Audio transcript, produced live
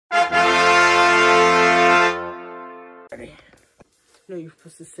No, you're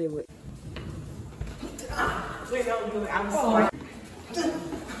supposed to say what. Wait, no, I'm sorry.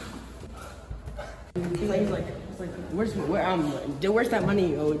 He's like, where's that money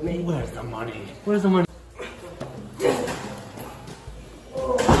you owed me? Where's the money? Where's the money?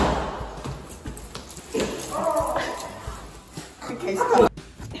 Okay, stop.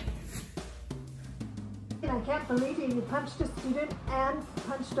 I can't believe you punched a student and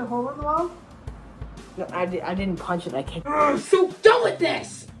punched a hole in the wall. No, I didn't punch it. I can't. I'm so done with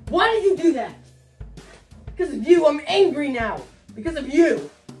this. Why did you do that? Because of you, I'm angry now. Because of you.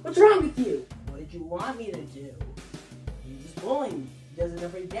 What's wrong with you? What did you want me to do? He was bullying me. He does it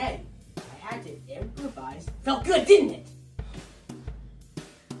every day. I had to improvise. Felt good, didn't it?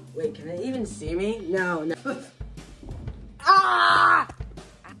 Wait, can they even see me? No, no. Ah!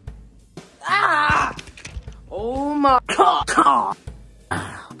 Ah! Oh my God!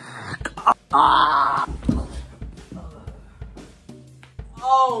 Ah!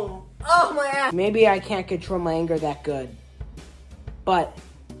 Oh my ass! Maybe I can't control my anger that good, but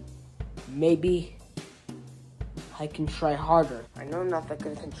maybe I can try harder. I know I'm not that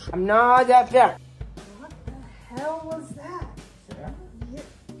good at control. I'm not that fair. What the hell was that? Sarah?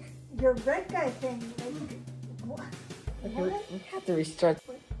 Your red guy thing. What? Okay, we have to restart.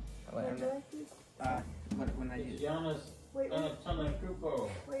 When When I use Wait. Tanakupo.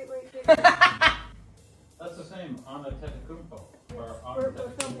 Wait. That's the same, Anatetakumpo. Or We're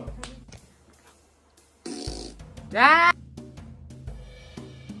Anatetakumpo. filming. Ah!